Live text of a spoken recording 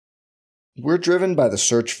We're driven by the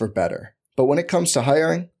search for better. But when it comes to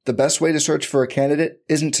hiring, the best way to search for a candidate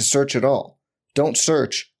isn't to search at all. Don't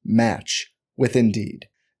search, match with Indeed.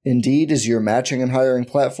 Indeed is your matching and hiring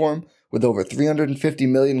platform with over 350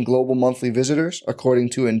 million global monthly visitors,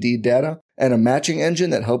 according to Indeed data, and a matching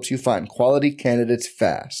engine that helps you find quality candidates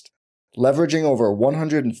fast. Leveraging over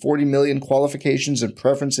 140 million qualifications and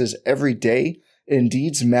preferences every day,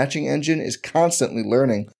 Indeed's matching engine is constantly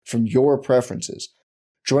learning from your preferences.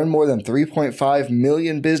 Join more than 3.5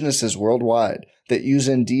 million businesses worldwide that use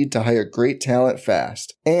Indeed to hire great talent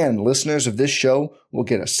fast. And listeners of this show will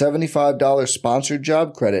get a $75 sponsored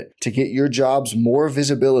job credit to get your jobs more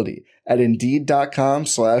visibility at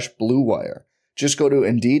Indeed.com/Blue Wire. Just go to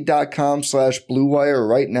Indeed.com/Blue Wire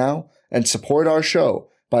right now and support our show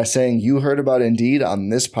by saying you heard about Indeed on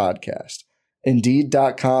this podcast.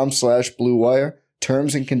 Indeed.com/Blue Wire.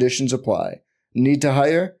 Terms and conditions apply. Need to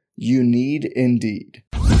hire? You need Indeed.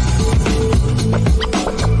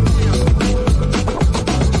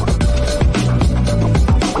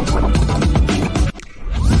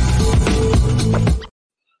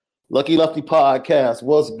 Lucky Lefty podcast.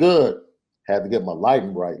 What's good? Had to get my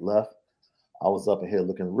lighting right, Left. I was up in here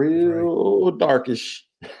looking real darkish.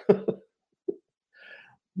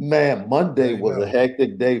 Man, Monday was a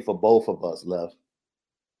hectic day for both of us, Left.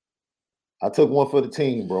 I took one for the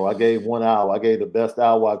team, bro. I gave 1 hour. I gave the best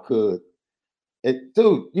hour I could.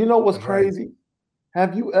 Dude, you know what's crazy?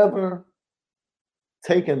 Have you ever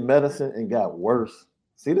taken medicine and got worse?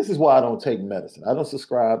 See, this is why I don't take medicine. I don't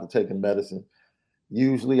subscribe to taking medicine.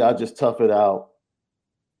 Usually I just tough it out.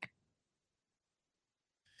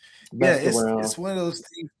 It's one of those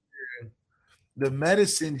things where the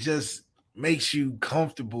medicine just makes you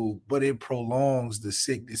comfortable, but it prolongs the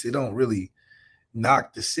sickness. It don't really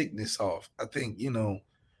knock the sickness off. I think, the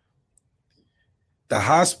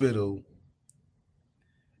hospital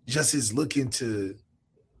just is looking to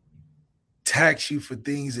tax you for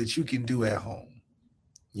things that you can do at home,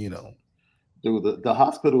 Dude, the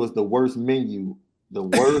hospital is the worst menu, the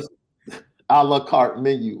worst a la carte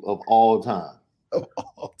menu of all time. Of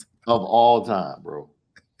all time, bro.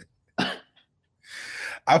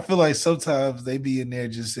 I feel like sometimes they be in there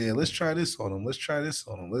just saying, let's try this on them. Let's try this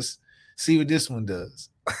on them. Let's see what this one does.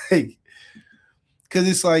 Because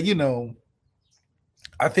it's like,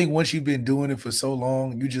 I think once you've been doing it for so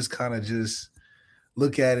long, you just kind of just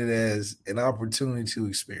look at it as an opportunity to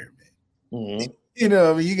experiment. Mm-hmm.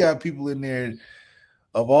 You got people in there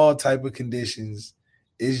of all type of conditions.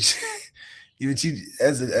 It's you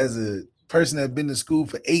as a person that's been to school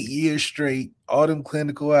for 8 years straight, all them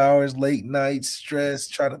clinical hours, late nights, stress,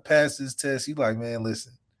 trying to pass this test. You like, man,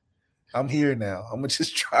 listen, I'm here now. I'm gonna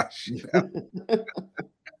just try shit out.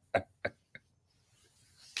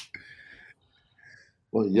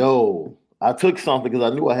 Well, I took something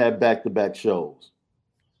because I knew I had back-to-back shows.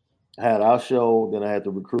 I had our show, then I had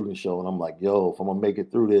the recruiting show, and I'm like, if I'm gonna make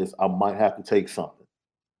it through this, I might have to take something.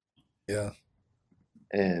 Yeah.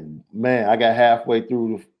 And man, I got halfway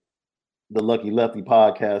through the Lucky Lefty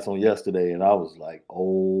podcast on yesterday, and I was like,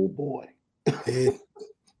 oh boy. I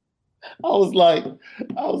was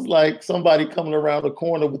like somebody coming around the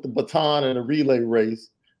corner with the baton in a relay race.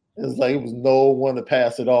 It's like it was no one to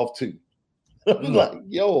pass it off to. I was like,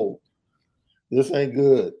 this ain't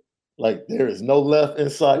good. Like, there is no left in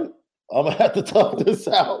sight. I'm going to have to tough this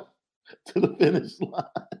out to the finish line.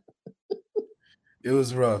 It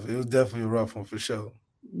was rough. It was definitely a rough one for sure.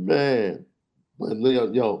 Man. But,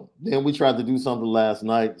 then we tried to do something last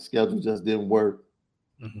night. The schedule just didn't work.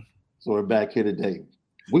 Mm-hmm. So we're back here today.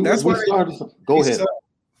 We started something. Go ahead.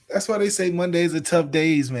 That's why they say Mondays are tough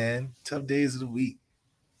days, man. Tough days of the week.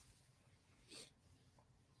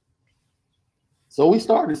 So we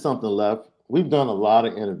started something, Left. We've done a lot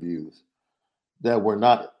of interviews that were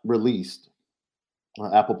not released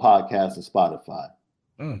on Apple Podcasts and Spotify.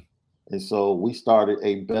 Mm. And so we started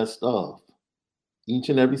a best of. Each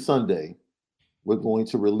and every Sunday, we're going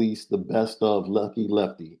to release the best of Lucky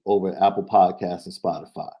Lefty over at Apple Podcasts and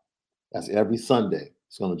Spotify. That's every Sunday.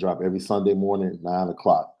 It's going to drop every Sunday morning at 9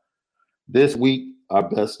 o'clock. This week, our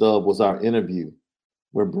best of was our interview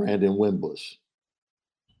with Brandon Wimbush.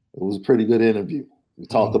 It was a pretty good interview. We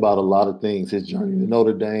talked about a lot of things, his journey to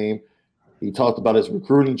Notre Dame. He talked about his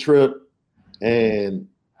recruiting trip, and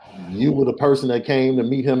you were the person that came to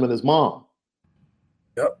meet him and his mom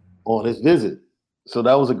on his visit. So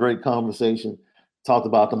that was a great conversation. Talked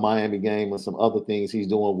about the Miami game and some other things he's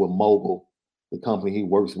doing with Mogul, the company he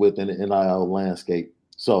works with in the NIL landscape.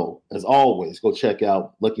 So as always, go check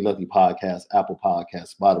out Lucky Lefty Podcast, Apple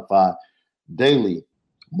Podcasts, Spotify, daily,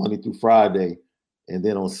 Monday through Friday. And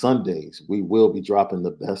then on Sundays, we will be dropping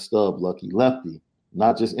the best of Lucky Lefty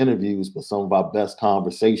not just interviews, but some of our best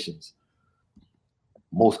conversations,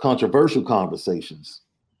 most controversial conversations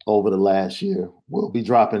over the last year. We'll be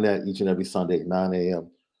dropping that each and every Sunday at 9 a.m.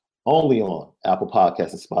 only on Apple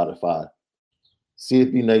Podcasts and Spotify.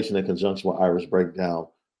 CFB Nation in conjunction with Irish Breakdown.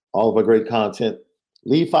 All of our great content.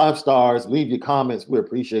 Leave 5 stars. Leave your comments. We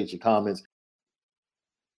appreciate your comments.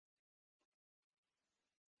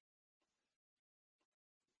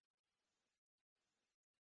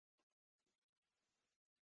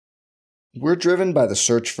 We're driven by the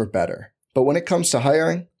search for better. But when it comes to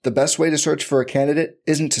hiring, the best way to search for a candidate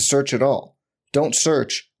isn't to search at all. Don't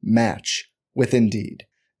search, match with Indeed.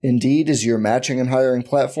 Indeed is your matching and hiring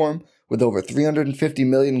platform with over 350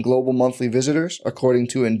 million global monthly visitors, according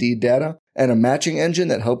to Indeed data, and a matching engine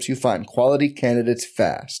that helps you find quality candidates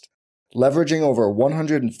fast. Leveraging over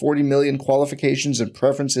 140 million qualifications and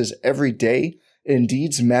preferences every day,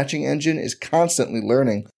 Indeed's matching engine is constantly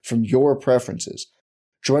learning from your preferences.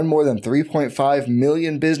 Join more than 3.5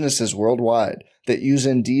 million businesses worldwide that use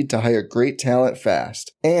Indeed to hire great talent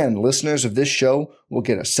fast. And listeners of this show will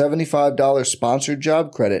get a $75 sponsored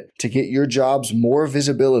job credit to get your jobs more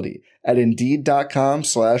visibility at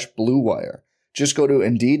Indeed.com/Blue Wire. Just go to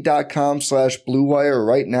Indeed.com/Blue Wire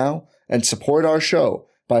right now and support our show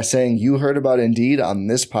by saying you heard about Indeed on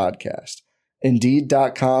this podcast.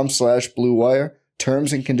 Indeed.com/Blue Wire.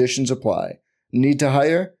 Terms and conditions apply. Need to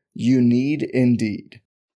hire? You need Indeed.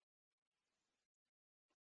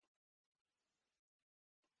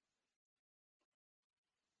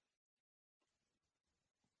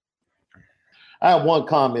 I have one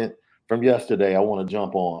comment from yesterday I want to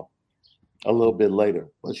jump on a little bit later.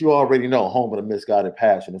 But you already know, home of the misguided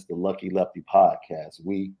passion. It's the Lucky Lefty podcast.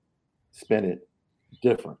 We spin it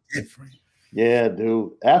different. Yeah,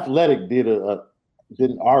 dude. Athletic did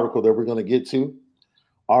an article that we're going to get to.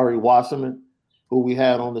 Ari Wasserman, who we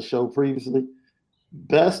had on the show previously.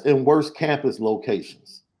 Best and worst campus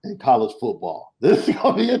locations in college football. This is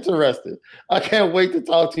going to be interesting. I can't wait to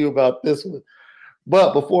talk to you about this one.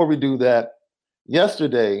 But before we do that,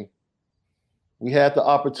 yesterday, we had the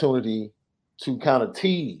opportunity to kind of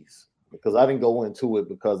tease, because I didn't go into it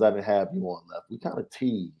because I didn't have you on left. We kind of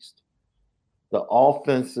teased the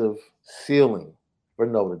offensive ceiling for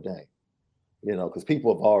Notre Dame, because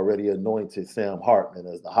people have already anointed Sam Hartman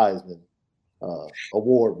as the Heisman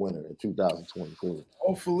Award winner in 2023.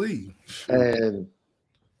 Hopefully. And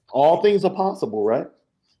all things are possible, right?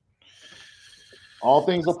 All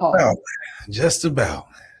things are possible. Just about.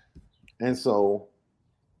 And so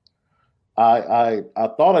I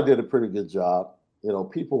thought I did a pretty good job.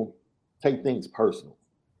 People take things personal,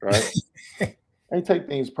 right? They take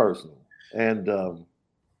things personal. And do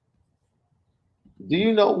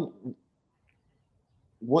you know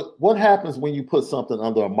what happens when you put something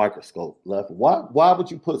under a microscope, Left? Why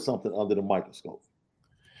would you put something under the microscope?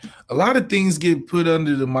 A lot of things get put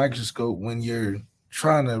under the microscope when you're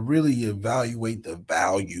trying to really evaluate the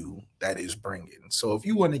value that is bringing. So if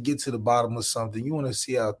you want to get to the bottom of something, you want to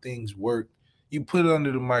see how things work, you put it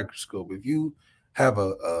under the microscope. If you have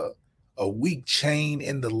a weak chain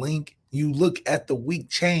in the link, you look at the weak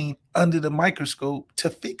chain under the microscope to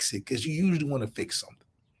fix it, because you usually want to fix something.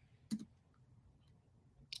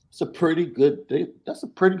 That's a pretty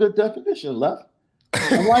good definition, Left.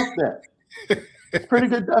 I like that. It's pretty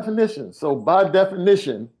good definition. So by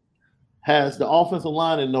definition, has the offensive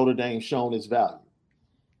line in Notre Dame shown its value?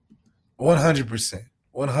 100%.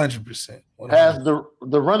 100%. Has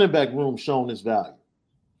the running back room shown its value?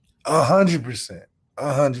 100%.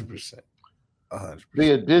 100%. 100%.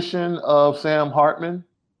 The addition of Sam Hartman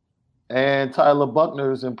and Tyler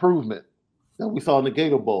Buckner's improvement that we saw in the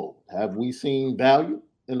Gator Bowl, have we seen value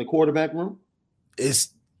in the quarterback room?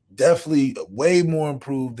 It's definitely way more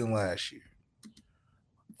improved than last year.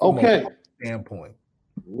 Okay. Standpoint.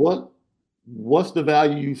 What's the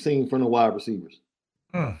value you've seen from the wide receivers?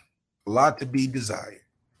 A lot to be desired.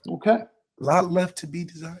 Okay. A lot left to be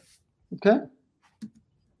desired. Okay.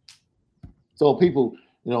 So people,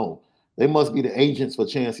 they must be the agents for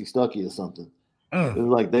Chancey Stuckey or something. It's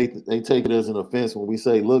like they take it as an offense when we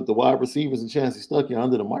say, look, the wide receivers and Chancey Stuckey are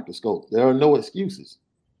under the microscope. There are no excuses.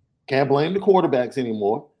 Can't blame the quarterbacks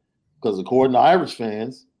anymore, because according to Irish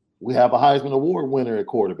fans, we have a Heisman Award winner at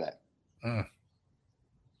quarterback.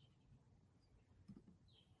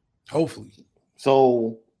 Hopefully.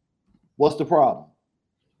 So what's the problem?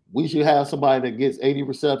 We should have somebody that gets 80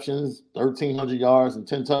 receptions, 1,300 yards, and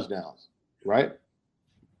 10 touchdowns, right?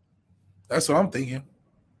 That's what I'm thinking.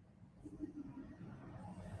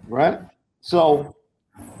 Right? So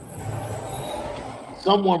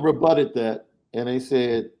someone rebutted that, and they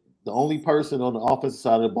said the only person on the offensive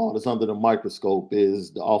side of the ball that's under the microscope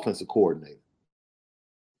is the offensive coordinator.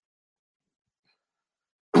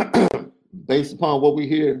 based upon what we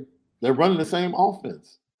hear, they're running the same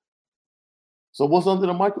offense. So what's under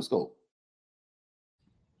the microscope?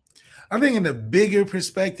 I think in the bigger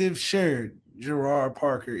perspective, sure, Gerard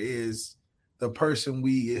Parker is the person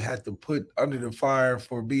we had to put under the fire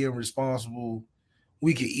for being responsible.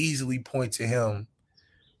 We could easily point to him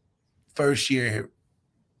first year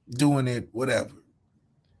doing it, whatever.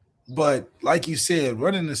 But like you said,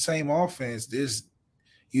 running the same offense, there's,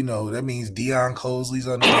 that means Deion Cosley's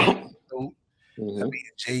under the microscope. That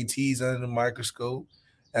means JT's under the microscope.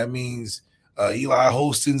 That means Eli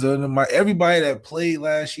Holston's under the everybody that played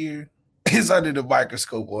last year is under the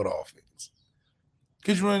microscope on offense.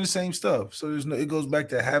 Because you're running the same stuff. So it goes back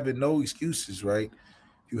to having no excuses, right?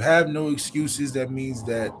 If you have no excuses, that means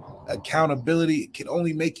that accountability can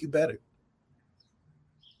only make you better.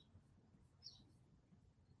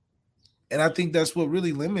 And I think that's what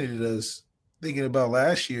really limited us thinking about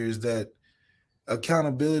last year, is that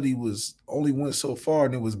accountability only went so far,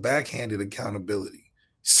 and it was backhanded accountability.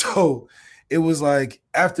 So it was like,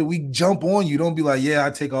 after we jump on you, don't be like, yeah, I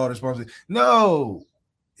take all the responsibility. No,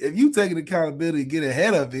 if you take an accountability, get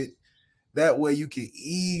ahead of it. That way you can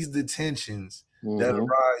ease the tensions that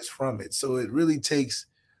arise from it. So it really takes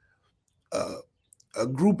a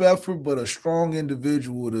group effort, but a strong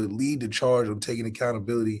individual to lead the charge on taking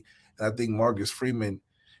accountability. And I think Marcus Freeman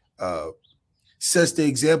sets the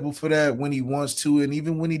example for that when he wants to, and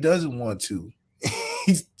even when he doesn't want to.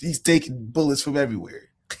 he's taking bullets from everywhere.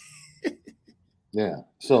 Yeah.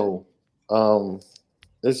 So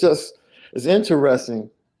it's interesting,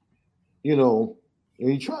 when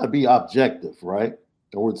you try to be objective, right?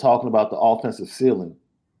 And we're talking about the offensive ceiling.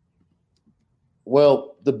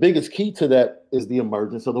 Well, the biggest key to that is the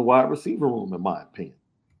emergence of the wide receiver room, in my opinion.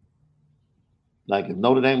 Like, if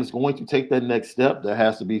Notre Dame is going to take that next step, there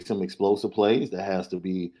has to be some explosive plays. There has to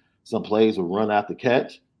be some plays with run after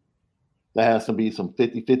catch. There has to be some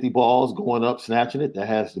 50-50 balls going up, snatching it. There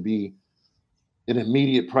has to be an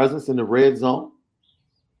immediate presence in the red zone,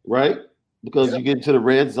 right? Because you get into the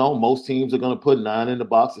red zone, most teams are going to put 9 in the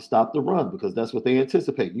box to stop the run, because that's what they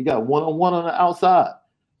anticipate. You got one-on-one on the outside.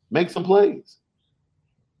 Make some plays.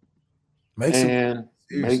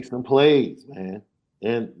 Make some plays, man.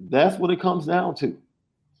 And that's what it comes down to.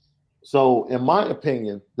 So, in my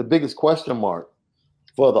opinion, the biggest question mark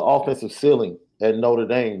for the offensive ceiling at Notre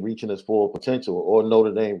Dame reaching its full potential, or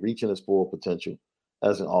Notre Dame reaching its full potential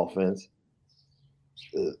as an offense,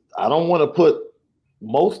 I don't want to put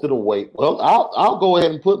most of the weight. Well, I'll go ahead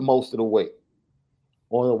and put most of the weight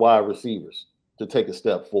on the wide receivers to take a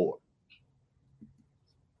step forward,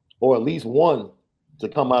 or at least one to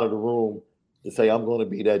come out of the room to say, I'm going to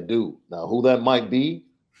be that dude. Now, who that might be,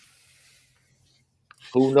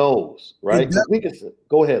 who knows, right?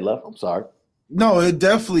 Go ahead, Lef. I'm sorry. No, it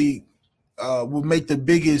definitely will make the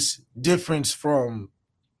biggest difference from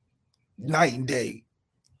night and day.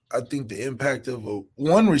 I think the impact of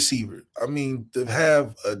one receiver. I mean, to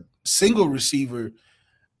have a single receiver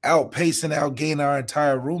outgain our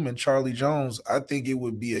entire room in Charlie Jones, I think it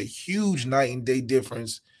would be a huge night and day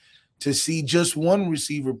difference to see just one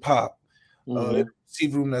receiver pop. In a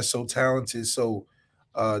receiver room that's so talented. So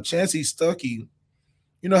Chancey Stuckey,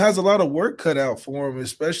 has a lot of work cut out for him,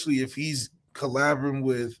 especially if he's collaborating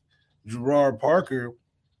with Gerard Parker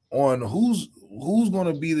on who's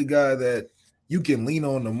going to be the guy that you can lean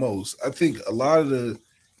on the most. I think a lot of the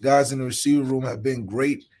guys in the receiver room have been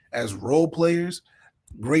great as role players,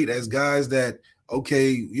 great as guys that,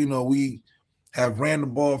 we have ran the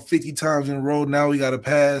ball 50 times in a row. Now we got to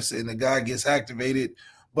pass, and the guy gets activated.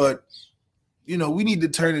 But we need to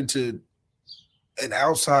turn into an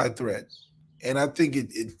outside threat. And I think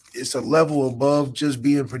it's a level above just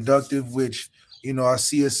being productive, which, I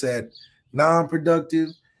see us at non-productive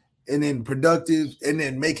and then productive and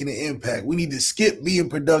then making an impact. We need to skip being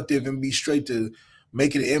productive and be straight to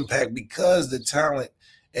making an impact, because the talent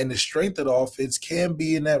and the strength of the offense can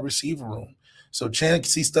be in that receiver room. So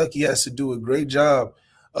Chancey Stuckey has to do a great job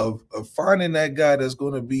of finding that guy that's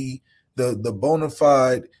going to be the bona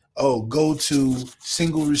fide go-to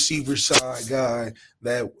single receiver side guy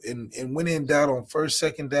that and when in doubt on first,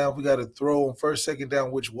 second down, we got to throw on first, second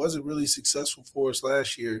down, which wasn't really successful for us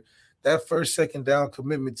last year. That first, second down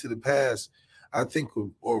commitment to the pass, I think,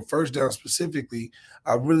 or first down specifically,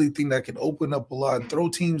 I really think that can open up a lot and throw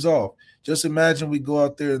teams off. Just imagine we go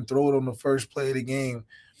out there and throw it on the first play of the game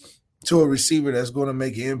to a receiver that's going to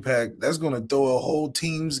make an impact, that's going to throw a whole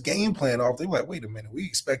team's game plan off. They're like, wait a minute, we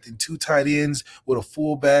expecting 2 tight ends with a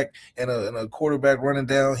fullback and a quarterback running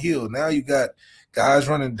downhill. Now you got guys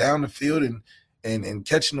running down the field and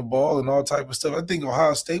catching the ball and all type of stuff. I think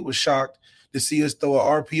Ohio State was shocked to see us throw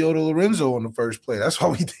an RPO to Lorenzo on the first play. That's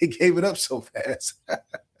why they gave it up so fast.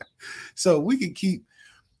 So we can keep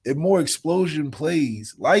it more explosion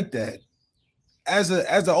plays like that as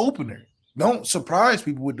an opener. Don't surprise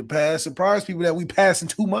people with the pass. Surprise people that we passing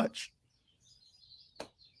too much.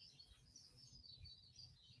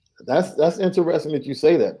 That's interesting that you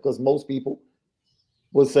say that, because most people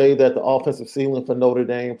would say that the offensive ceiling for Notre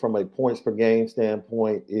Dame from a points per game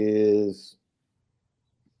standpoint is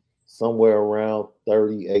somewhere around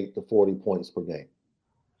 38 to 40 points per game.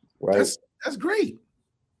 Right? That's great.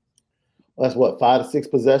 That's what, 5 to 6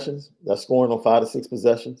 possessions? That's scoring on 5 to 6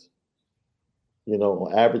 possessions. You know,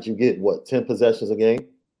 on average, you get, 10 possessions a game?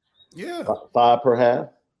 Yeah. 5 per half.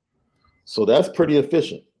 So that's pretty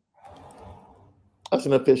efficient. That's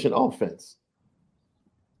an efficient offense.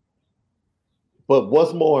 But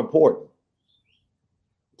what's more important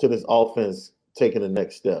to this offense taking the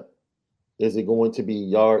next step? Is it going to be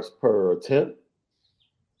yards per attempt?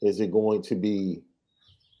 Is it going to be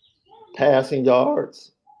passing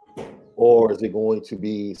yards? Or is it going to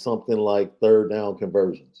be something like third down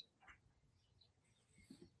conversions?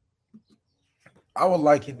 I would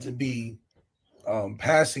like it to be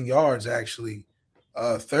passing yards, actually.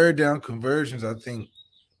 Third down conversions, I think,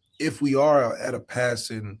 if we are at a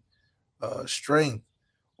passing strength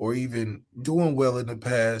or even doing well in the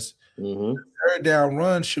pass, third down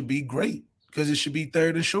run should be great because it should be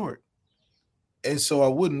third and short. And so I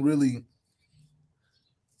wouldn't really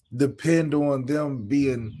depend on them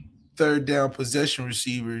being third down possession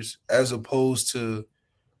receivers as opposed to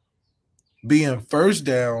being first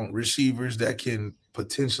down receivers that can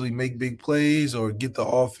potentially make big plays or get the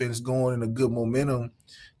offense going in a good momentum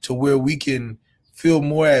to where we can feel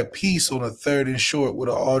more at peace on a third and short with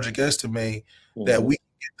an Aldrich estimate that we can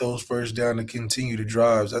get those first down and continue the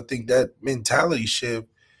drives. I think that mentality shift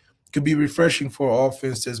could be refreshing for an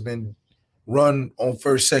offense that's been run on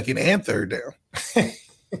first, second, and third down.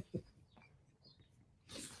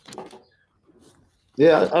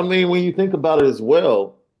 Yeah, I mean, when you think about it as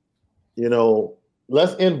well, you know,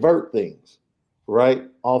 let's invert things, right?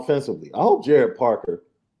 Offensively. I hope Jared Parker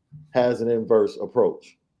has an inverse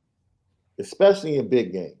approach, especially in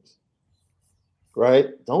big games, right?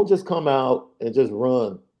 Don't just come out and just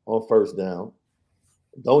run on first down.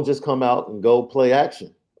 Don't just come out and go play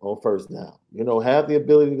action on first down. You know, have the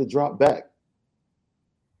ability to drop back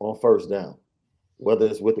on first down, whether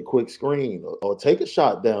it's with a quick screen or take a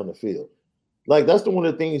shot down the field. Like, that's one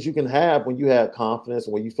of the things you can have when you have confidence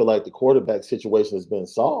and when you feel like the quarterback situation has been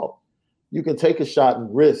solved. You can take a shot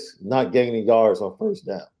and risk not gaining yards on first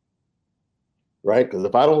down, right? Because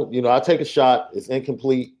if I don't, I take a shot, it's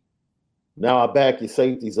incomplete. Now I back your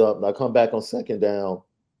safeties up and I come back on second down.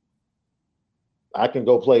 I can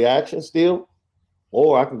go play action still,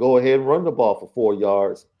 or I can go ahead and run the ball for 4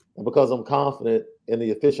 yards. And because I'm confident in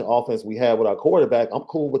the efficient offense we have with our quarterback, I'm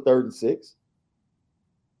cool with 3rd and 6.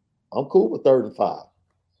 I'm cool with 3rd and 5.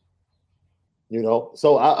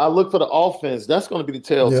 So I look for the offense. That's going to be the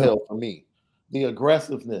telltale for me. The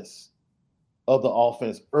aggressiveness of the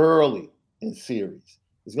offense early in series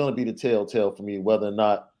is going to be the telltale for me, whether or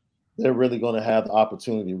not they're really going to have the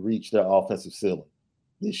opportunity to reach their offensive ceiling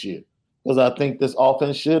this year. Because I think this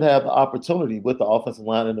offense should have the opportunity with the offensive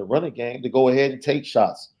line in the running game to go ahead and take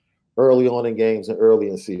shots early on in games and early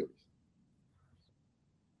in series.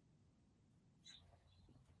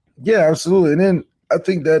 Yeah, absolutely. And then I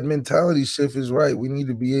think that mentality shift is right. We need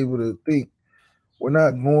to be able to think we're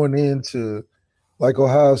not going into, like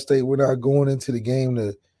Ohio State, we're not going into the game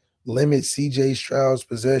to limit C.J. Stroud's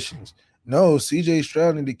possessions. No, C.J.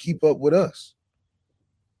 Stroud need to keep up with us.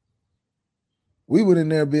 We went in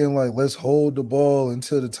there being like, let's hold the ball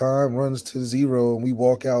until the time runs to 0 and we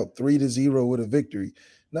walk out 3-0 with a victory.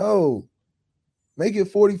 No, make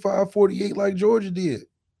it 45-48 like Georgia did.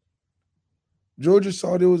 Georgia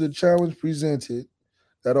saw there was a challenge presented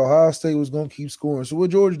that Ohio State was going to keep scoring. So what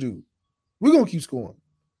Georgia do? We're going to keep scoring.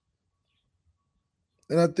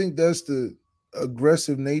 And I think that's the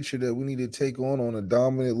aggressive nature that we need to take on a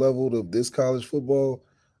dominant level of this college football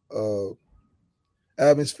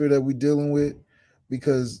atmosphere that we're dealing with.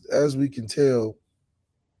 Because as we can tell,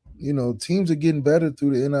 teams are getting better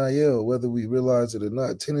through the NIL, whether we realize it or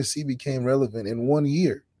not. Tennessee became relevant in 1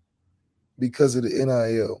 year because of the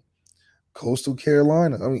NIL.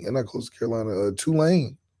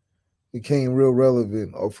 Tulane became real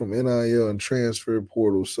relevant from NIL and transfer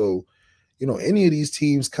portal. So, any of these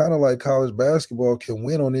teams, kind of like college basketball, can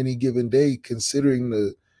win on any given day, considering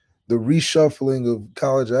the reshuffling of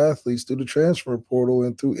college athletes through the transfer portal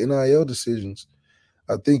and through NIL decisions.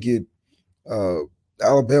 I think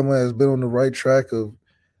Alabama has been on the right track of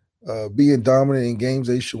being dominant in games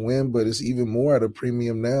they should win, but it's even more at a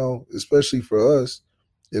premium now, especially for us.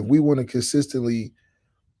 If we want to consistently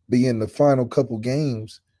be in the final couple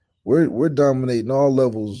games, we're dominating all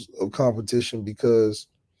levels of competition because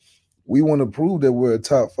we want to prove that we're a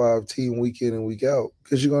top 5 team week in and week out,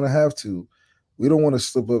 because you're going to have to. We don't want to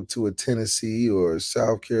slip up to a Tennessee or a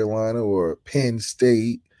South Carolina or a Penn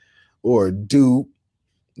State or a Duke.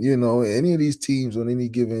 Any of these teams on any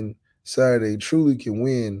given Saturday truly can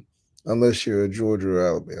win unless you're a Georgia or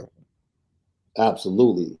Alabama.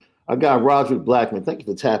 Absolutely. I got Roderick Blackman. Thank you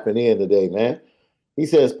for tapping in today, man. He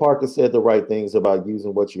says Parker said the right things about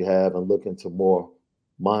using what you have and looking to more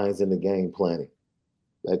minds in the game planning.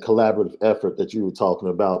 That collaborative effort that you were talking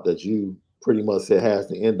about, that you pretty much said has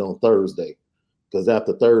to end on Thursday, because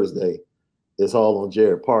after Thursday, it's all on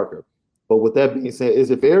Jared Parker. But with that being said, is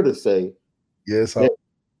it fair to say? Yes.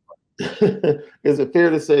 Is it fair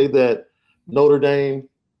to say that Notre Dame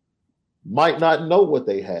might not know what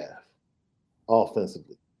they have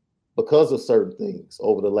offensively because of certain things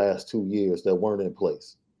over the last 2 years that weren't in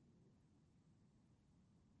place?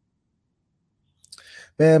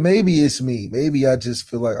 Man, maybe it's me. Maybe I just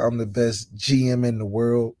feel like I'm the best GM in the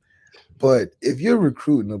world. But if you're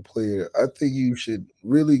recruiting a player, I think you should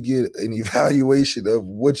really get an evaluation of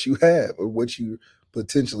what you have or what you're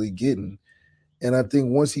potentially getting. And I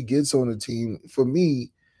think once he gets on the team, for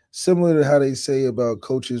me, similar to how they say about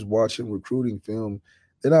coaches watching recruiting film,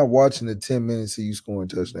 they're not watching the 10 minutes of you scoring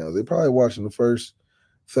touchdowns. They're probably watching the first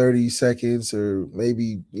 30 seconds or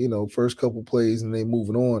maybe, first couple plays and they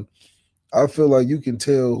moving on. I feel like you can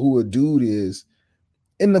tell who a dude is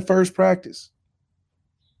in the first practice.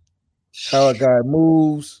 How a guy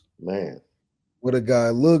moves, man, what a guy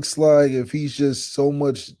looks like, if he's just so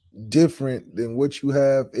much different than what you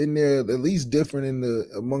have in there, at least different in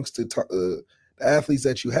amongst the athletes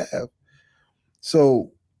that you have.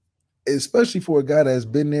 So, especially for a guy that's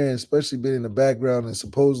been there and especially been in the background and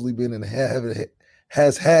supposedly been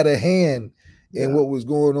has had a hand in what was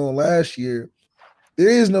going on last year, there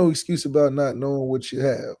is no excuse about not knowing what you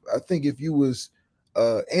have. I think if you was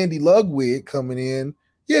Andy Ludwig coming in,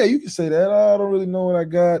 yeah, you can say that. I don't really know what I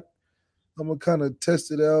got. I'm going to kind of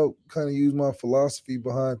test it out, kind of use my philosophy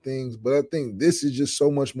behind things. But I think this is just so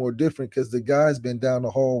much more different because the guy's been down the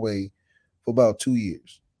hallway for about 2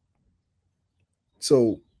 years.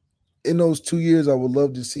 So in those 2 years, I would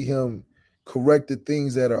love to see him correct the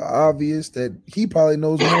things that are obvious, that he probably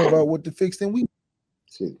knows more about what to fix than we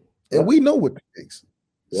do. And we know what to fix.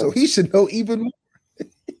 So he should know even more.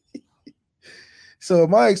 So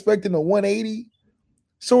am I expecting a 180?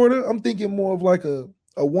 Sort of. I'm thinking more of like a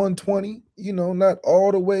 120, not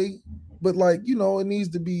all the way, but like, it needs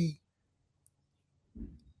to be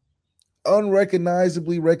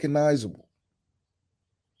unrecognizably recognizable.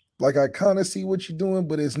 Like I kind of see what you're doing,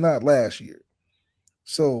 but it's not last year.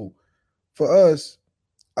 So for us,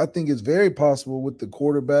 I think it's very possible with the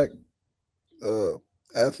quarterback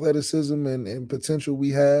athleticism and potential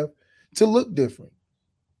we have to look different.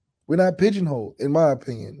 We're not pigeonholed, in my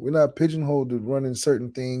opinion. We're not pigeonholed to running certain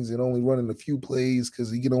things and only running a few plays because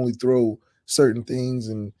he can only throw certain things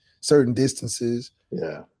and certain distances.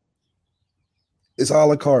 Yeah. It's a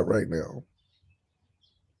la carte right now.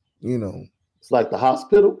 It's like the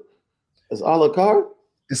hospital. It's a la carte.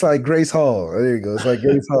 It's like Grace Hall. There you go. It's like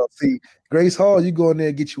Grace Hall. See, Grace Hall, you go in there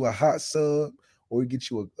and get you a hot sub, or you get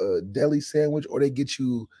you a deli sandwich, or they get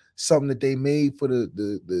you something that they made for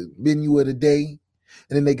the menu of the day.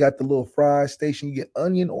 And then they got the little fry station. You get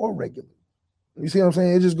onion or regular. You see what I'm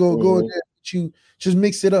saying? It just go in there. You just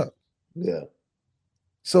mix it up. Yeah.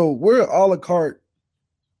 So we're a la carte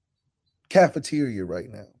cafeteria right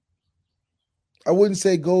now. I wouldn't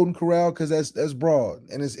say Golden Corral because that's broad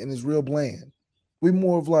and it's real bland. We're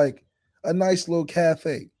more of like a nice little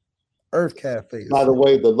cafe, Earth Cafe. By the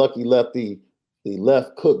way, the Lucky Lefty, the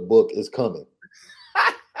Left Cookbook is coming.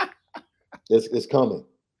 It's coming.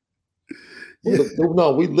 Yeah.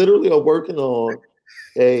 No, we literally are working on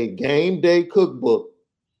a game day cookbook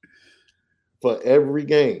for every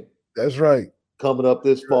game. That's right. Coming up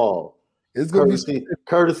this fall. It's gonna be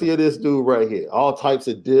courtesy of this dude right here. All types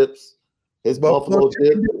of dips. His buffalo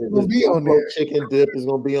dip, his buffalo chicken dip is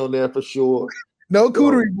gonna be on there for sure. No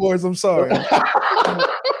cootery boards. I'm sorry.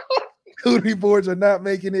 Cootery boards are not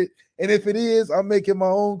making it. And if it is, I'm making my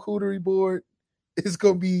own cootery board. It's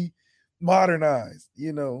gonna be modernized,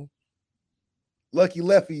 Lucky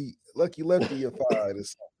Lefty applied or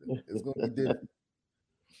something. It's gonna be different.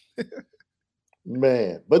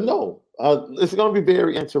 Man, but no, it's gonna be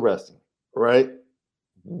very interesting, right?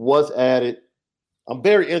 What's added? I'm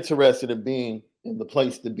very interested in being in the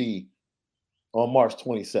place to be on March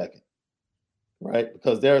 22nd. right?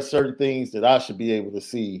 Because there are certain things that I should be able to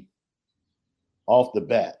see off the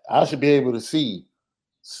bat. I should be able to see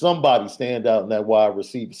somebody stand out in that wide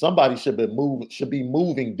receiver. Somebody should be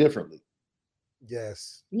moving differently.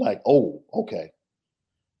 Yes. Like, oh, okay.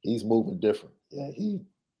 He's moving different. Yeah,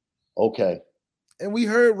 okay. And we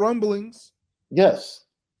heard rumblings. Yes.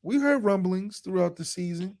 We heard rumblings throughout the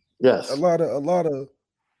season. Yes. A lot of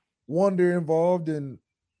wonder involved and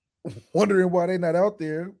wondering why they're not out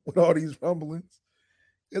there with all these rumblings.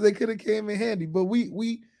 Because they could have came in handy. But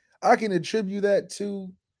I can attribute that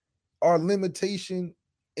to our limitation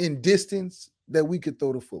in distance that we could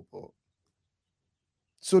throw the football.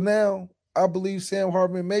 So now I believe Sam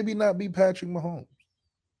Hartman maybe not be Patrick Mahomes,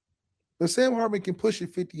 but Sam Hartman can push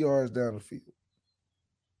it 50 yards down the field.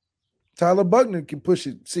 Tyler Buckner can push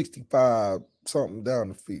it 65 something down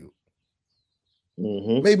the field.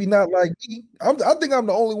 Mm-hmm. Maybe not like me. I think I'm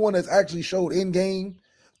the only one that's actually showed in game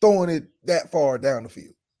throwing it that far down the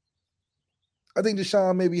field. I think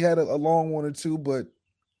Deshaun maybe had a long one or two, but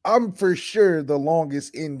I'm for sure the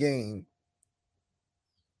longest in game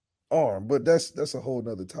arm. But that's a whole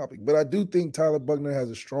nother topic. But I do think Tyler Buckner has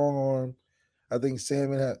a strong arm. I think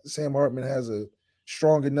Sam Hartman has a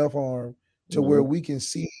strong enough arm to where we can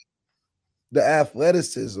see the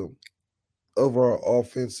athleticism of our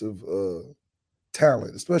offensive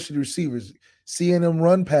talent, especially receivers, seeing them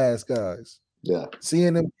run past guys. Yeah.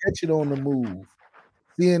 Seeing them catch it on the move.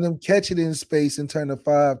 Seeing them catch it in space and turn a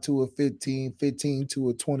 5 to a 15, 15 to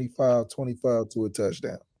a 25, 25 to a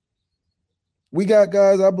touchdown. We got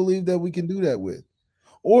guys I believe that we can do that with.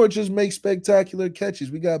 Or just make spectacular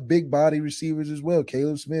catches. We got big body receivers as well.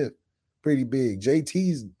 Caleb Smith, pretty big.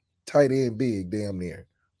 JT's tight end big, damn near.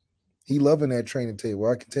 He loving that training table,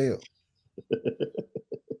 I can tell.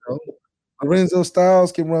 Lorenzo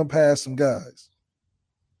Styles can run past some guys.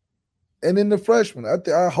 And then the freshmen,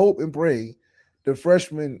 I hope and pray the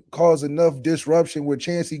freshmen cause enough disruption where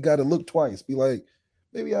Chancey got to look twice. Be like,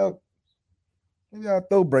 maybe I'll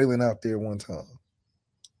throw Braylon out there one time.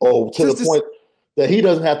 Oh, to the point that he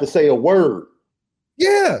doesn't have to say a word.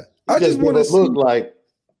 Yeah. I just want to look like.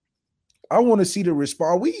 I want to see the response.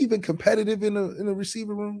 Are we even competitive in the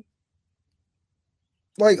receiver room?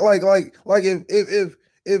 Like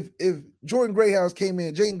if Jordan Greyhouse came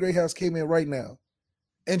in, Jayden Greyhouse came in right now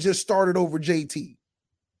and just started over JT.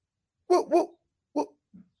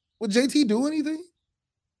 Would JT do anything?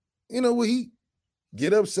 Will he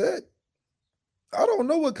get upset? I don't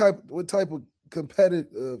know what type of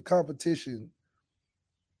competitive competition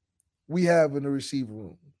we have in the receiver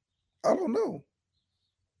room. I don't know.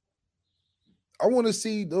 I want to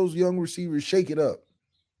see those young receivers shake it up.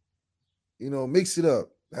 Mix it up.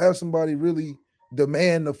 Have somebody really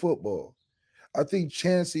demand the football. I think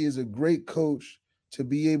Chancey is a great coach to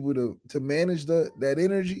be able to manage that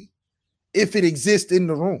energy if it exists in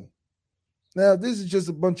the room. Now, if this is just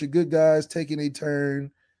a bunch of good guys taking a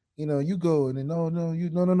turn, you go, and then no,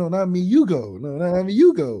 not me, you go. No, not me,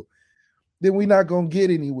 you go. Then we're not going to get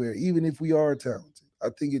anywhere, even if we are talented. I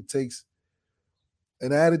think it takes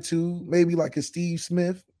an attitude, maybe like a Steve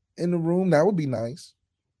Smith in the room. That would be nice.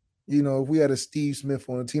 If we had a Steve Smith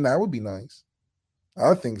on the team, that would be nice.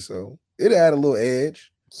 I think so. It'd add a little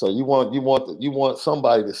edge. So you want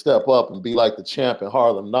somebody to step up and be like the champ in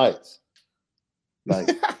Harlem Nights. Like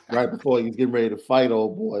right before he's getting ready to fight,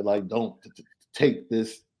 old boy, like don't take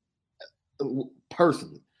this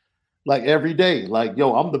personally. Like every day, like,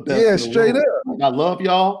 yo, I'm the best. Yeah, straight up. Like, I love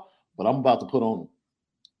y'all, but I'm about to put on.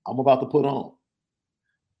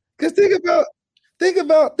 Because think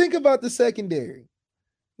about the secondary.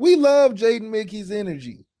 We love Jaden Mickey's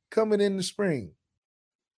energy coming in the spring.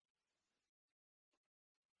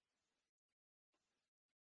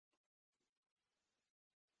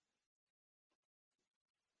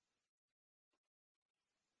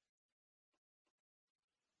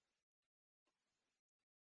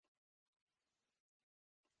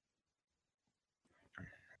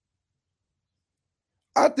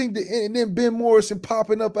 I think and then Ben Morrison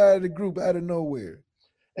popping up out of the group out of nowhere.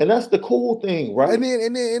 And that's the cool thing, right? And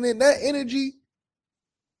then that energy.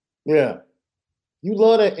 Yeah. You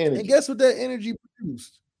love that energy. And guess what that energy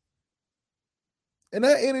produced? And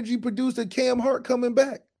that energy produced a Cam Hart coming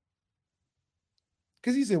back.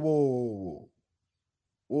 Because he said, whoa.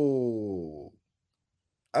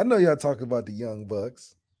 I know y'all talking about the young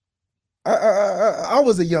bucks. I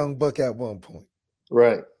was a young buck at one point.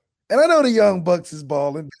 Right. And I know the young bucks is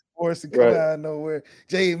balling. Morrison coming out of nowhere.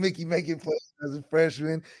 Jay and Mickey making plays as a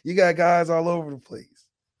freshman. You got guys all over the place.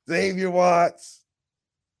 Xavier Watts.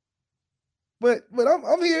 But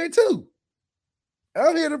I'm here too.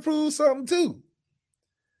 I'm here to prove something too.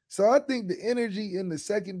 So I think the energy in the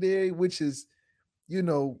secondary, which is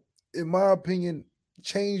in my opinion,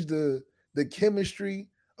 changed the chemistry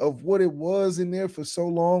of what it was in there for so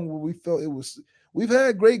long, where we felt it was. We've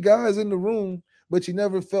had great guys in the room, but you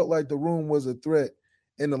never felt like the room was a threat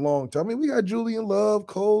in the long term. I mean, we got Julian Love,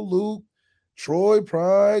 Cole Luke, Troy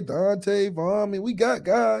Pride, Dante Vaughn. I mean, we got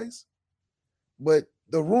guys, but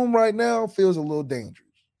the room right now feels a little dangerous.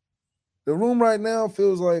 The room right now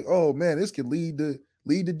feels like, oh man, this could lead the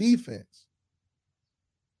defense.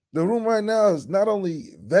 The room right now is not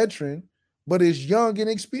only veteran, but it's young and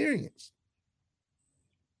experienced.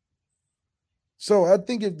 So I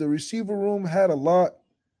think if the receiver room had a lot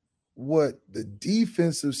what the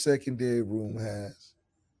defensive secondary room has,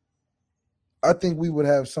 I think we would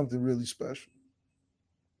have something really special.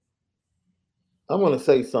 I'm going to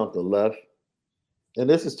say something, Left, and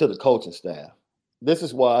this is to the coaching staff. This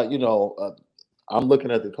is why, I'm looking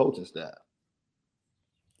at the coaching staff.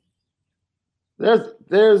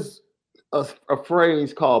 There's a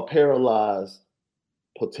phrase called paralyzed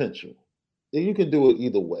potential. And you can do it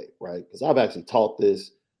either way, right? Because I've actually taught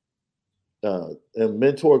this in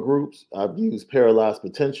mentor groups. I've used paralyzed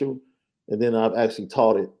potential, and then I've actually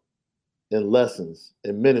taught it in lessons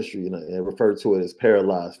in ministry, and referred to it as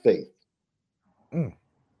paralyzed faith. Mm.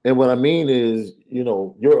 And what I mean is,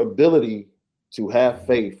 your ability to have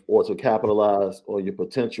faith or to capitalize on your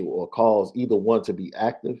potential or cause either one to be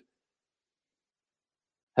active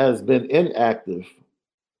has been inactive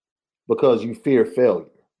because you fear failure.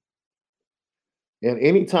 And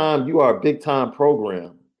anytime you are a big time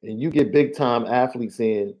program and you get big time athletes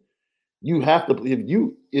in, you have to,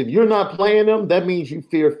 if you're not playing them, that means you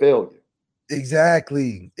fear failure.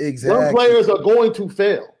 Exactly. Some players are going to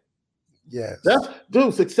fail. Yes.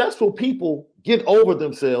 Successful people get over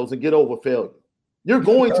themselves and get over failure. You're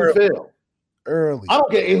going to fail. Early. I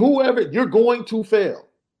don't care whoever, you're going to fail.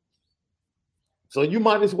 So you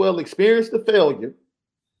might as well experience the failure,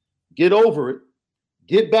 get over it,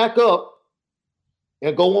 get back up,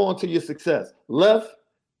 and go on to your success. Left,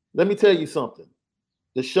 let me tell you something.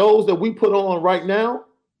 The shows that we put on right now,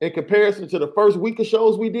 in comparison to the first week of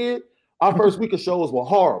shows we did, our first week of shows were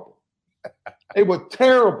horrible. They were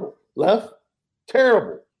terrible, Left.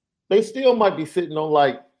 Terrible. They still might be sitting on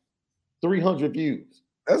like 300 views.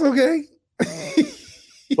 That's okay.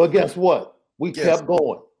 But guess what? We kept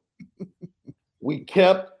going. We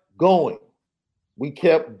kept going. We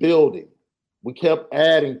kept building. We kept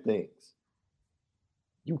adding things.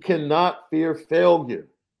 You cannot fear failure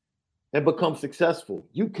and become successful.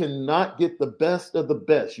 You cannot get the best of the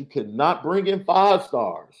best. You cannot bring in 5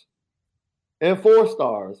 stars and 4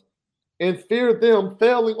 stars and fear them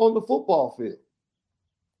failing on the football field.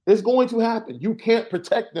 It's going to happen. You can't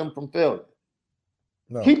protect them from failure.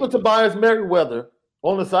 No. Keeper Tobias Merriweather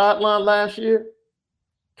on the sideline last year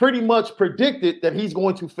pretty much predicted that he's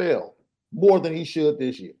going to fail more than he should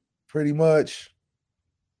this year. Pretty much.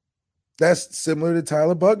 That's similar to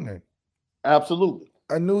Tyler Buckner. Absolutely.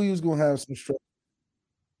 I knew he was going to have some struggles.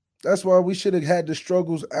 That's why we should have had the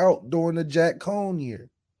struggles out during the Jack Cohn year.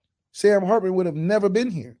 Sam Hartman would have never been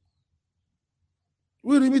here.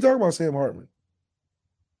 We wouldn't even be talking about Sam Hartman.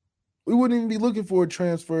 We wouldn't even be looking for a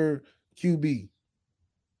transfer QB.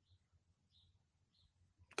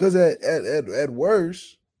 Because at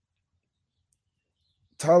worst,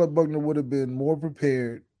 Tyler Buckner would have been more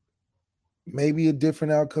prepared. Maybe a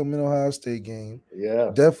different outcome in Ohio State game. Yeah.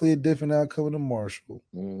 Definitely a different outcome in the Marshall.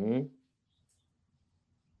 Mm-hmm.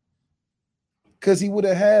 Because he would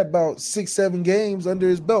have had about 6-7 games under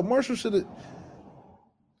his belt. Marshall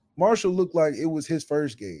looked like it was his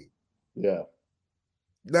first game. Yeah.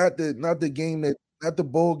 Not the game not the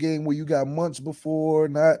bowl game where you got months before,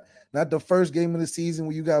 not the first game of the season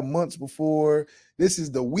where you got months before. This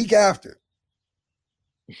is the week after.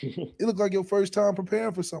 It looked like your first time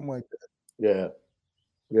preparing for something like that. Yeah.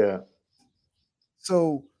 Yeah.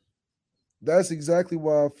 So that's exactly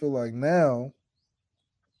why I feel like now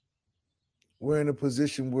we're in a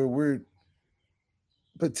position where we're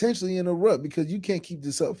potentially in a rut because you can't keep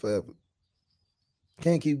this up forever.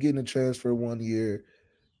 Can't keep getting a transfer 1 year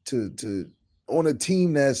to on a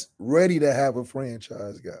team that's ready to have a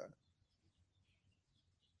franchise guy.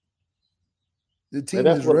 The team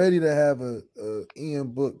is ready to have a Ian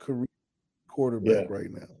Book career quarterback right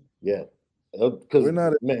now. Yeah. We're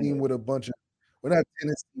not a team with we're not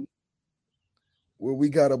Tennessee where we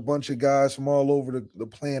got a bunch of guys from all over the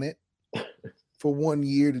planet for 1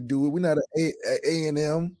 year to do it. We're not an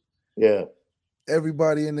A&M. Yeah.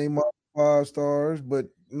 Everybody in their 5 stars, but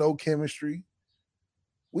no chemistry.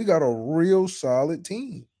 We got a real solid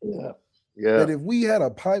team. Yeah. Yeah. That if we had a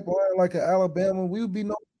pipeline like an Alabama, we would be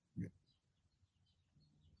no.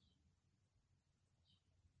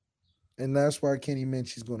 And that's why Kenny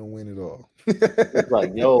Minchie's going to win it all. It's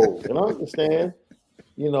like, yo, and I understand,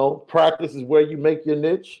 practice is where you make your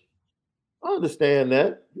niche. I understand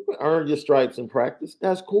that. You can earn your stripes in practice.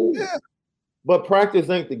 That's cool. Yeah. But practice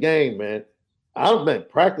ain't the game, man. I don't think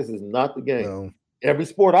practice is not the game. No. Every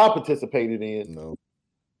sport I participated in, No.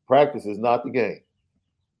 practice is not the game.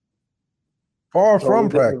 Far from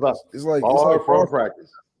practice. It's like far from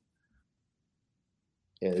practice.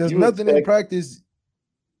 There's nothing in practice.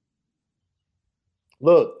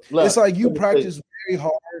 Look, it's like you practice very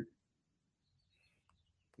hard.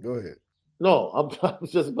 Go ahead. No, I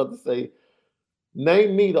was just about to say,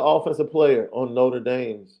 name me the offensive player on Notre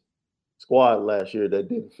Dame's squad last year that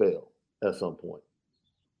didn't fail at some point.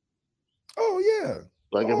 Oh, yeah.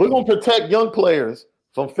 Like, if we're going to protect young players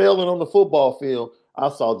from failing on the football field, I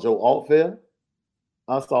saw Joe Alt fail.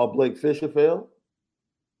 I saw Blake Fisher fail.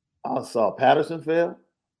 I saw Patterson fail.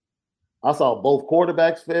 I saw both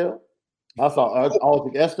quarterbacks fail. I saw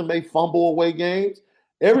Aldrich Estime fumble away games.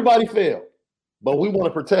 Everybody failed. But we want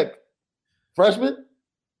to protect freshmen?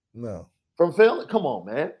 No. From failing? Come on,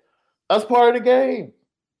 man. That's part of the game.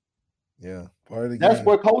 Yeah, part of the game. That's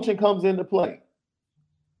where coaching comes into play.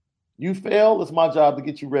 You fail, it's my job to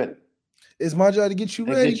get you ready. It's my job to get you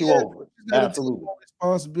ready. Get you over it. Absolutely.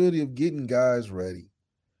 Responsibility of getting guys ready.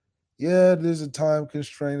 Yeah, there's a time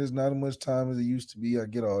constraint. There's not as much time as it used to be. I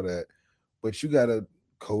get all that. But you got to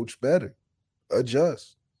coach better.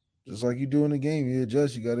 Adjust. Just like you do in the game. You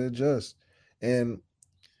adjust, you got to adjust. And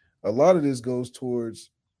a lot of this goes towards,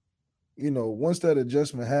 once that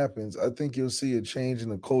adjustment happens, I think you'll see a change in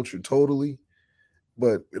the culture totally.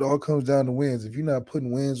 But it all comes down to wins. If you're not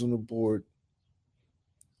putting wins on the board,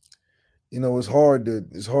 it's hard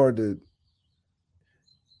to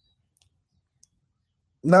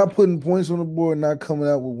not putting points on the board, not coming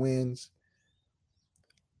out with wins.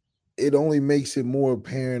 It only makes it more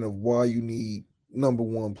apparent of why you need number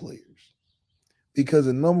one players. Because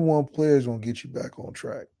the number one player is going to get you back on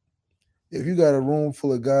track. If you got a room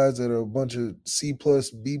full of guys that are a bunch of C+,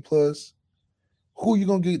 B+, who are you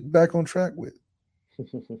going to get back on track with?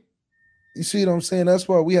 You see what I'm saying? That's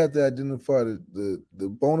why we have to identify the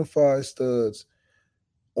bona fide studs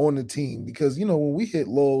on the team. Because, when we hit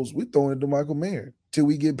lows, we're throwing it to Michael Mayer till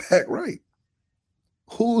we get back right.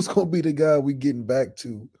 Who's going to be the guy we getting back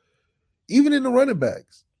to, even in the running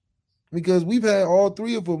backs? Because we've had all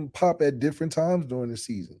three of them pop at different times during the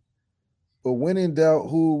season. But when in doubt,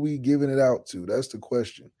 who are we giving it out to? That's the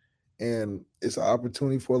question. And it's an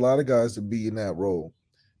opportunity for a lot of guys to be in that role.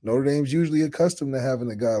 Notre Dame's usually accustomed to having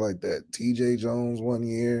a guy like that. T.J. Jones 1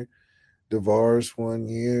 year, DeVaris 1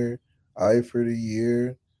 year, Eifert a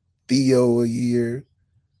year, Theo a year,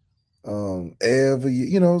 Ev a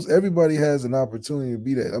year. Everybody has an opportunity to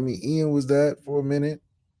be that. I mean, Ian was that for a minute.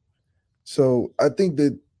 So I think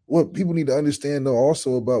that what people need to understand, though,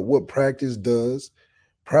 also about what practice does,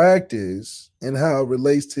 practice and how it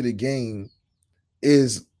relates to the game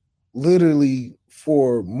is literally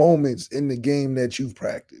for moments in the game that you've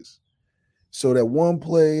practiced. So that one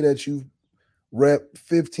play that you've rep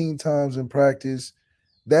 15 times in practice,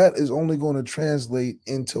 that is only going to translate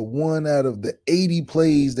into one out of the 80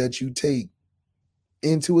 plays that you take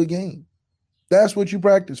into a game. That's what you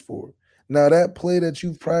practice for. Now, that play that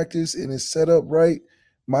you've practiced and is set up right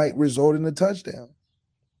might result in a touchdown,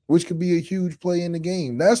 which could be a huge play in the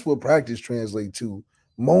game. That's what practice translates to.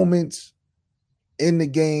 Moments in the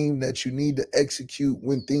game that you need to execute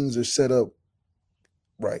when things are set up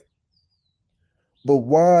right. But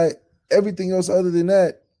why everything else other than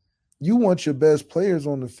that, you want your best players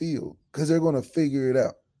on the field because they're going to figure it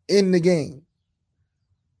out in the game.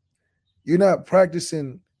 You're not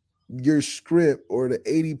practicing your script or the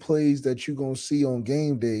 80 plays that you're going to see on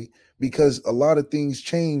game day because a lot of things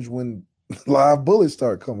change when live bullets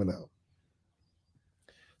start coming out.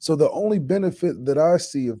 So the only benefit that I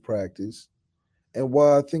see of practice and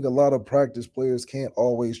why I think a lot of practice players can't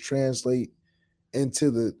always translate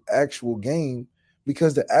into the actual game,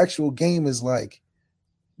 because the actual game is like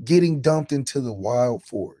getting dumped into the wild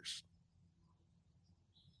forest.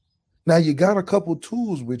 Now you got a couple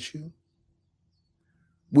tools with you,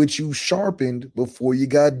 which you sharpened before you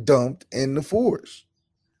got dumped in the forest.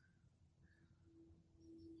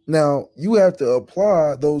 Now you have to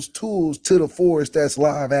apply those tools to the forest that's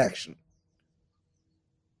live action.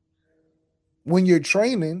 When you're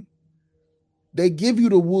training, they give you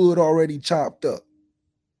the wood already chopped up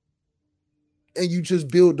and you just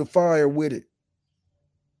build the fire with it.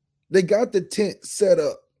 They got the tent set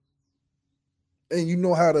up and you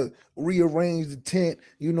know how to rearrange the tent,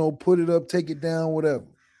 put it up, take it down, whatever.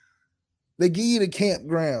 They give you the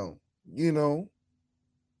campground,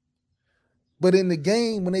 But in the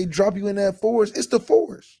game, when they drop you in that forest, it's the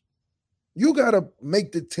forest. You got to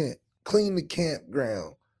make the tent, clean the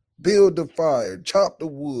campground, build the fire, chop the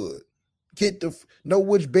wood, know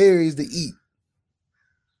which berries to eat,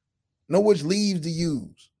 know which leaves to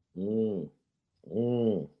use. And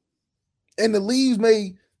the leaves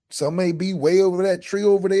some may be way over that tree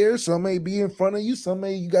over there, some may be in front of you,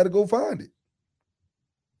 you got to go find it.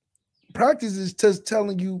 Practice is just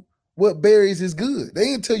telling you what berries is good. They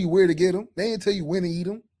ain't tell you where to get them. They ain't tell you when to eat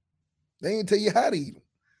them. They ain't tell you how to eat them.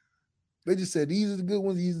 They just said, these are the good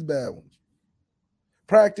ones, these are the bad ones.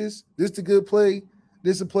 Practice, this is the good play,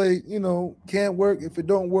 this is a play, can't work. If it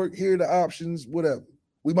don't work, here are the options, whatever.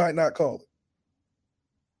 We might not call it.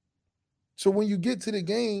 So when you get to the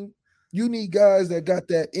game, you need guys that got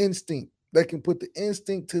that instinct, that can put the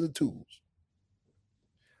instinct to the tools.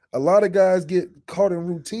 A lot of guys get caught in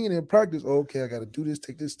routine in practice. Oh, okay, I got to do this,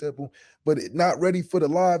 take this step, but not ready for the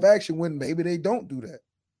live action when maybe they don't do that.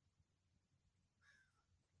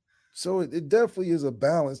 So it definitely is a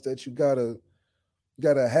balance that you gotta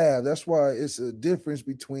have. That's why it's a difference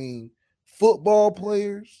between football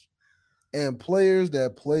players and players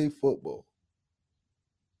that play football.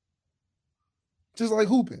 Just like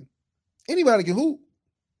hooping. Anybody can hoop,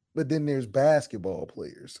 but then there's basketball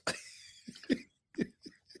players.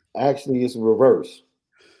 Actually, it's reverse.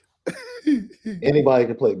 Anybody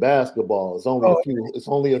can play basketball. It's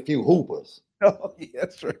only a few hoopers. Oh, yeah,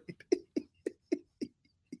 that's right.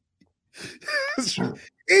 That's right.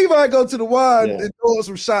 Anybody go to the wide and throw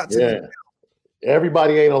some shots. Yeah.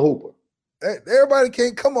 Everybody ain't a hooper. Everybody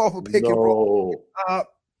can't come off a pick and roll.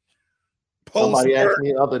 Somebody asked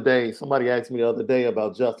me the other day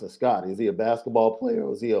about Justin Scott. Is he a basketball player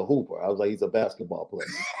or is he a hooper? I was like, he's a basketball player.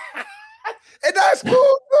 And that's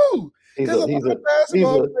cool too. He's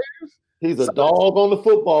a dog on the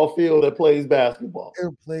football field that plays basketball. He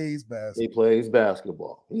plays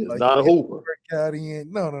basketball. He's not a hooper.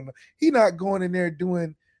 No. He's not going in there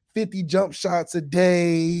doing 50 jump shots a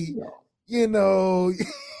day. No.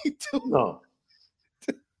 No.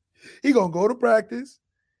 He gonna go to practice.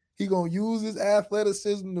 He gonna use his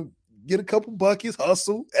athleticism to get a couple buckets,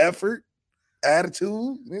 hustle, effort,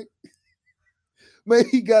 attitude. Maybe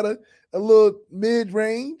he got a little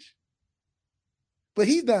mid-range, but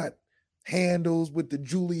he's not handles with the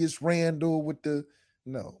Julius Randle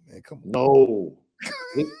no, man, come on. No.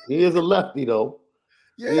 he is a lefty though.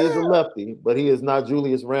 Yeah. He is a lefty, but he is not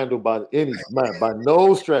Julius Randle by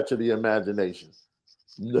no stretch of the imagination.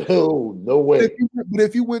 No way. But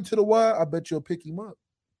if you went to the wire, I bet you'll pick him up.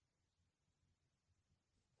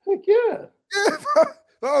 Heck yeah. Yeah, if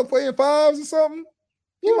I was playing fives or something,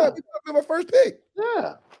 he might be my first pick.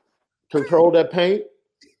 Yeah. Control that paint.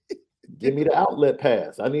 Give me the outlet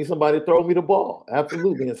pass. I need somebody to throw me the ball.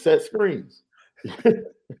 Absolutely. And set screens.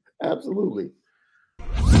 Absolutely.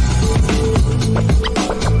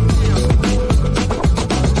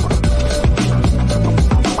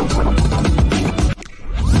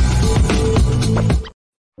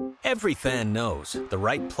 Every fan knows the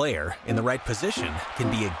right player in the right position can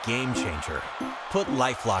be a game changer. Put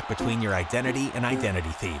LifeLock between your identity and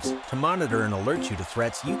identity thieves to monitor and alert you to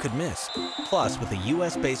threats you could miss. Plus, with a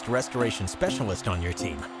U.S.-based restoration specialist on your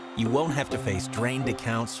team, you won't have to face drained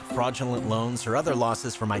accounts, fraudulent loans, or other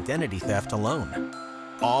losses from identity theft alone.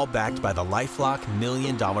 All backed by the LifeLock $1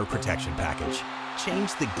 Million Protection Package.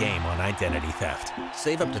 Change the game on identity theft.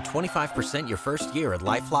 Save up to 25% your first year at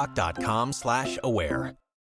LifeLock.com/aware.